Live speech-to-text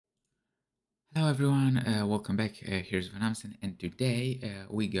Hello everyone, welcome back. Here's vanAmsen, and today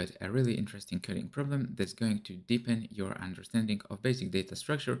we got a really interesting coding problem that's going to deepen your understanding of basic data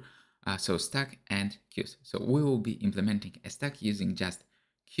structure, so stack and queues. So we will be implementing a stack using just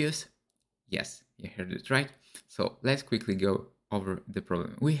queues. Yes, you heard it right. So let's quickly go over the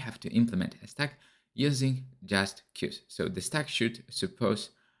problem. We have to implement a stack using just queues. So the stack should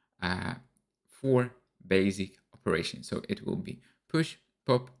suppose 4 basic operations. So it will be push,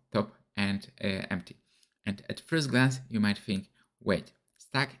 pop, top, and empty. And at first glance, you might think, wait,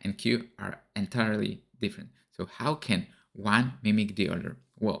 stack and queue are entirely different. So how can one mimic the other?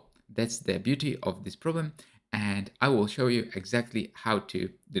 Well, that's the beauty of this problem, and I will show you exactly how to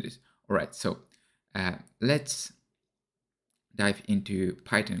do this. All right, so let's dive into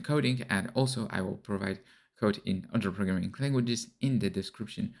Python coding, and also I will provide code in other programming languages in the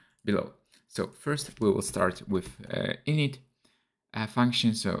description below. So first we will start with init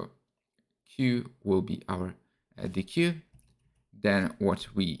function. So queue will be our DQ. Then what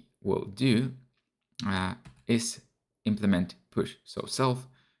we will do is implement push. So self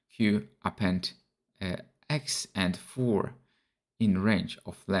queue append x and 4 in range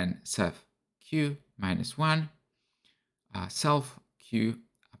of len self queue -1 self queue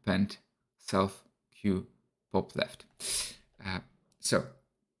append self queue pop left.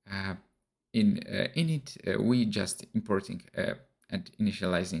 In init we just importing and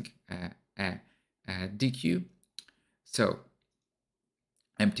initializing DQ, so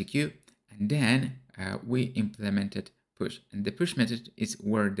empty queue, and then we implemented push, and the push method is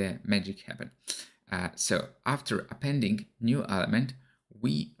where the magic happened. So after appending new element,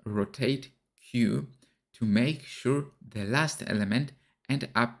 we rotate queue to make sure the last element end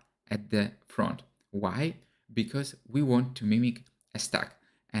up at the front. Why? Because we want to mimic a stack,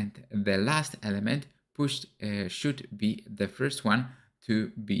 and the last element pushed should be the first one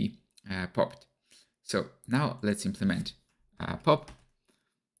to be popped. So now let's implement pop.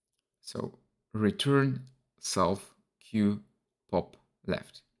 So return self queue pop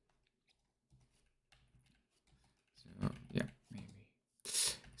left. So yeah, maybe.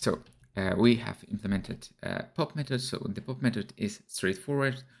 So we have implemented pop method. So the pop method is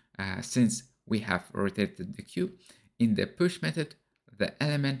straightforward since we have rotated the queue. In the push method, the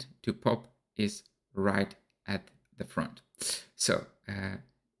element to pop is right at the front. So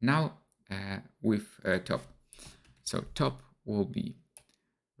now with top. So top will be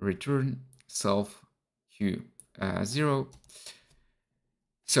return self queue 0.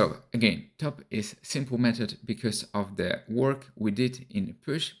 So again, top is simple method because of the work we did in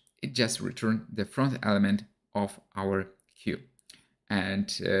push. It just returned the front element of our queue. And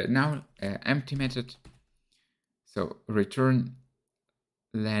now empty method. So return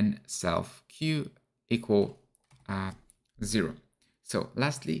len self queue equal 0. So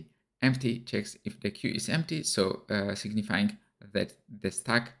lastly, empty checks if the queue is empty, so signifying that the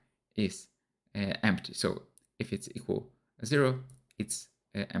stack is empty. So if it's equal 0, it's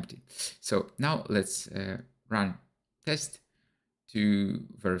empty. So now let's run test to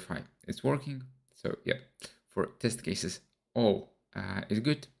verify it's working. So yeah, for test cases, all is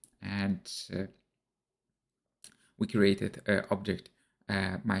good, and we created an object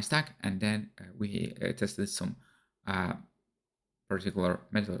my stack, and then we tested some particular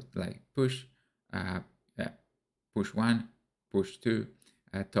method like push, push 1, push 2,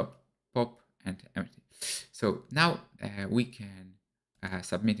 top, pop, and empty. So now we can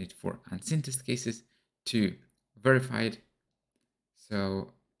submit it for unseen test cases to verify it.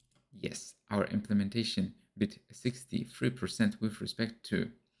 So yes, our implementation beat 63% with respect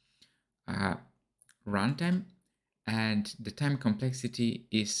to runtime, and the time complexity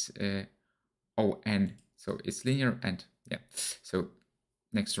is ON, so it's linear, and yeah, so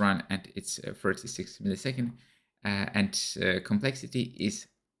next run and it's 36 milliseconds, and complexity is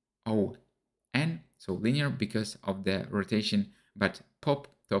ON, so linear because of the rotation, but pop,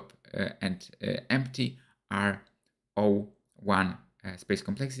 top, and empty are O1 space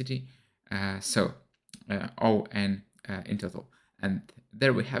complexity, so ON in total. And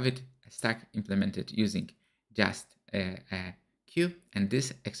there we have it, a stack implemented using just a queue, and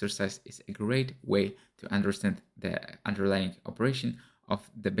this exercise is a great way to understand the underlying operation of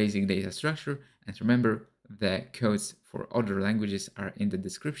the basic data structure. And remember, the codes for other languages are in the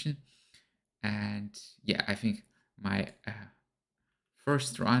description. And yeah, I think my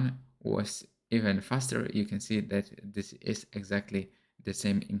first run was even faster. You can see that this is exactly the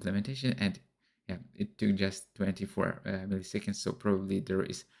same implementation, and yeah, it took just 24 milliseconds, so probably there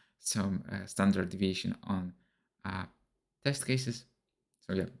is some standard deviation on test cases.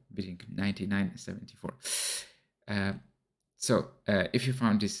 So yeah, beating 99.74. So if you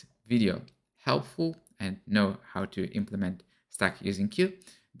found this video helpful and know how to implement Stack using Q,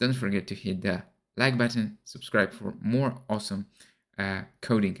 don't forget to hit the like button, subscribe for more awesome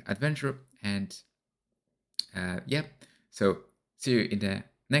coding adventure, and yeah, so see you in the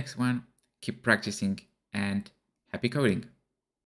next one. Keep practicing and happy coding.